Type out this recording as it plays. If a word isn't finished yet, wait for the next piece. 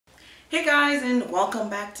Hey guys, and welcome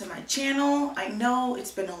back to my channel. I know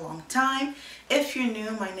it's been a long time. If you're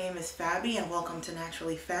new, my name is Fabie and welcome to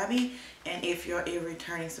NaturallyFabie. And if you're a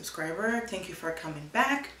returning subscriber, thank you for coming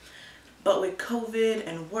back. But with COVID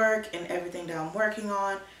and work and everything that I'm working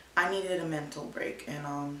on, I needed a mental break. And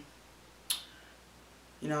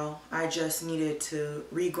I just needed to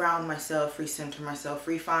reground myself, recenter myself,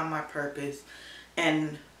 refine my purpose,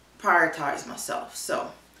 and prioritize myself.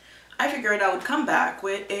 So I figured I would come back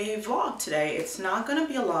with a vlog today. It's not going to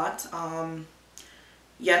be a lot.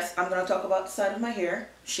 Yes, I'm going to talk about the side of my hair.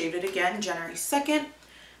 Shaved it again January 2nd.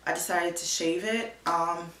 I decided to shave it.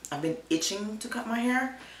 I've been itching to cut my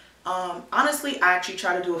hair. Honestly, I actually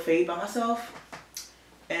tried to do a fade by myself.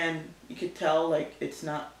 And you could tell like it's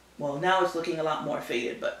not, well, now it's looking a lot more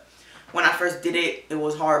faded. But when I first did it, it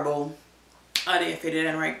was horrible. I didn't fade it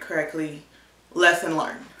in right correctly. Lesson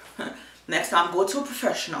learned. Next time, go to a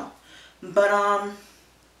professional. But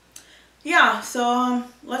yeah, so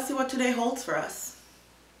let's see what today holds for us.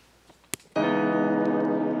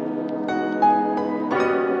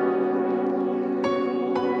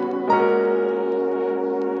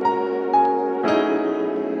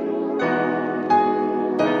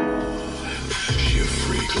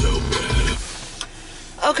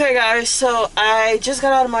 Okay guys, so I just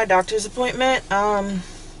got out of my doctor's appointment. Now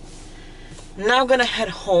I'm gonna head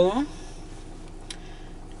home.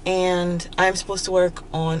 And I'm supposed to work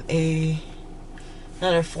on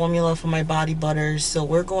another formula for my body butters, so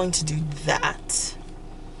we're going to do that.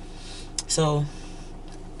 So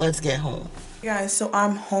let's get home. Guys, so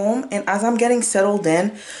I'm home, and as I'm getting settled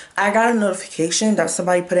in, I got a notification that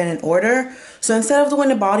somebody put in an order. So instead of doing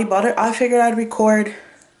the body butter, I figured I'd record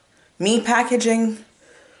me packaging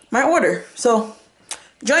my order. So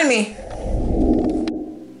join me.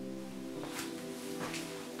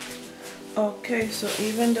 Okay, so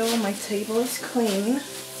even though my table is clean,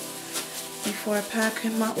 before I pack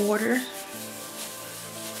in my order,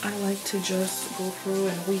 I like to just go through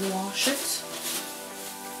and rewash it.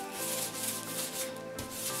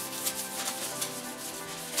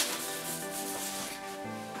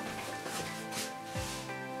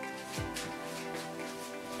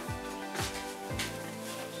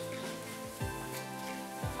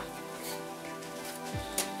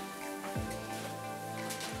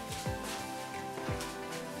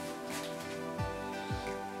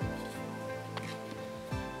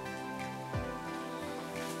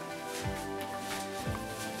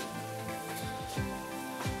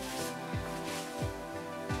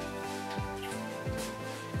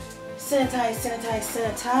 Sanitize, sanitize,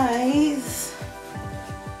 sanitize.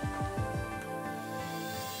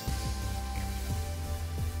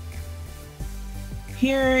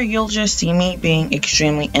 Here you'll just see me being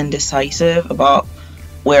extremely indecisive about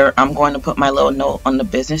where I'm going to put my little note on the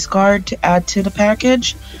business card to add to the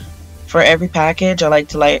package. For every package, I like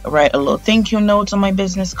to write a little thank you notes on my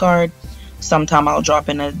business card. Sometime I'll drop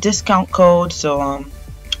in a discount code. So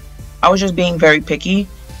I was just being very picky,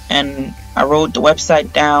 and I wrote the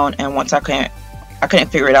website down, and once I couldn't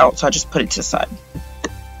figure it out, so I just put it to the side.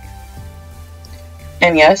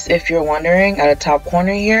 And yes, if you're wondering, at the top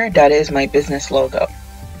corner here, that is my business logo.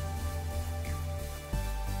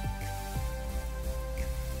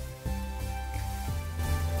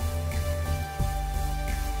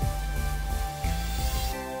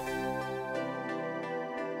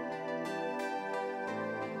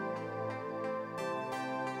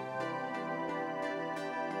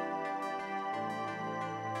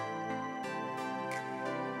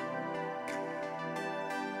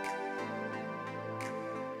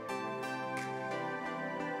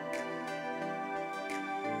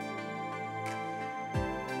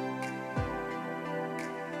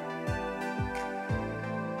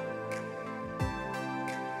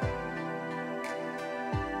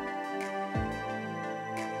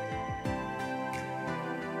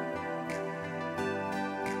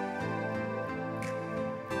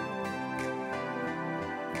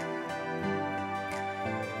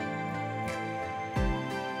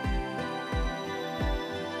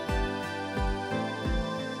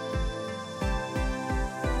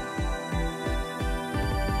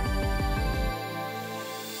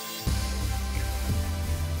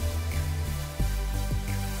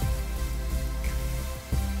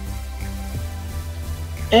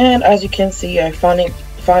 And as you can see, I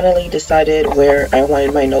finally decided where I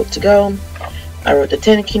wanted my note to go. I wrote the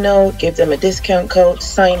thank you note, gave them a discount code,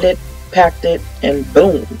 signed it, packed it, and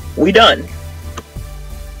boom, we done.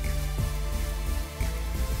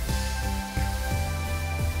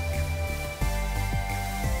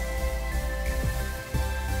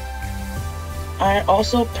 I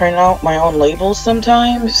also print out my own labels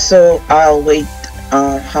sometimes, so I'll wait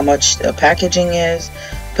how much the packaging is,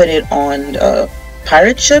 put it on the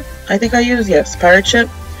pirate ship, I think I used, yes, pirate ship,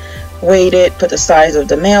 weighed it, put the size of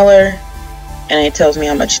the mailer, and it tells me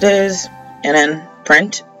how much it is, and then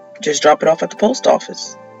print, just drop it off at the post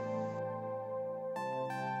office.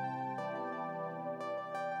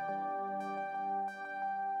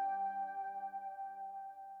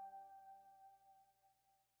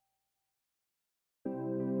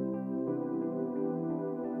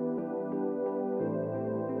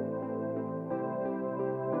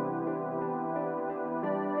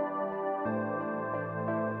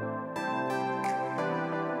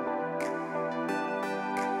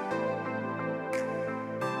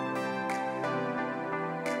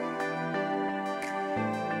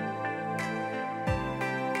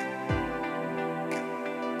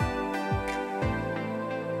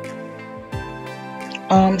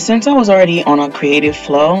 Since I was already on a creative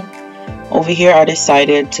flow, over here I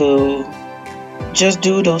decided to just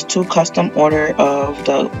do those 2 custom order of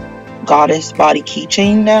the goddess body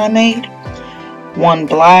keychain that I made. One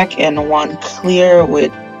black and one clear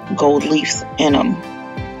with gold leaves in them.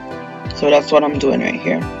 So that's what I'm doing right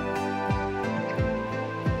here.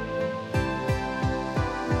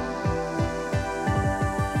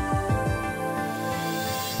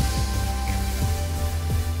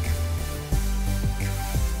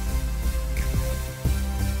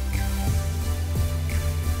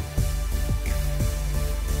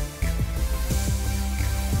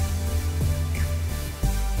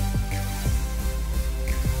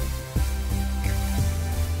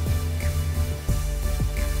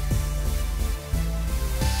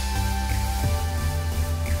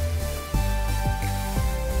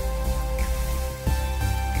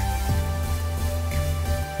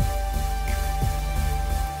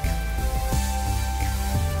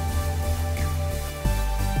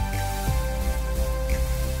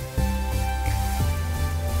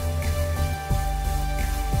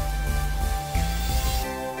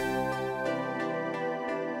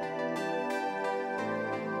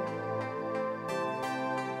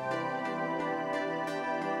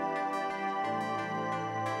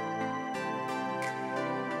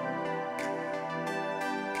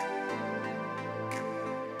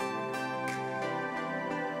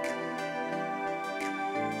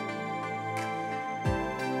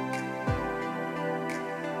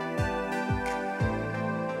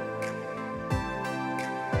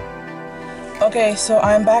 Okay, so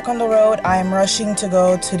I'm back on the road. I'm rushing to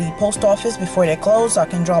go to the post office before they close so I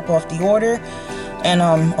can drop off the order and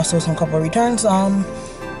also some couple of returns. Yeah,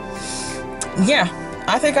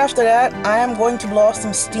 I think after that I am going to blow off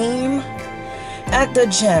some steam at the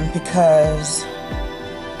gym because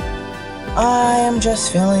I am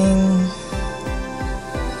just feeling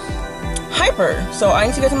hyper. So I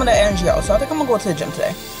need to get some of that energy out. So I think I'm gonna go to the gym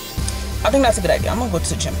today. I think that's a good idea. I'm gonna go to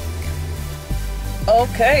the gym.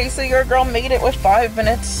 Okay, so your girl made it with 5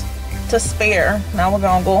 minutes to spare. Now we're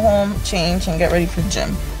gonna go home, change, and get ready for the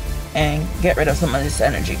gym and get rid of some of this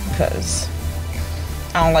energy because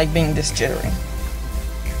I don't like being this jittery.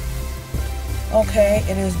 Okay,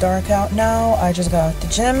 it is dark out now. I just got out the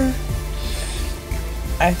gym.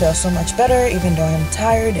 I feel so much better even though I'm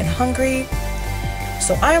tired and hungry.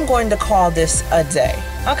 So I am going to call this a day.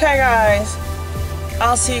 Okay guys,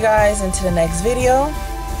 I'll see you guys into the next video.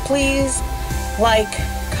 Please like,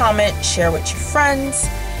 comment, share with your friends,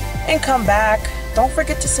 and come back. Don't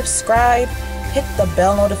forget to subscribe, hit the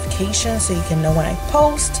bell notification so you can know when I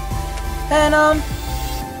post. And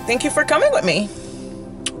thank you for coming with me.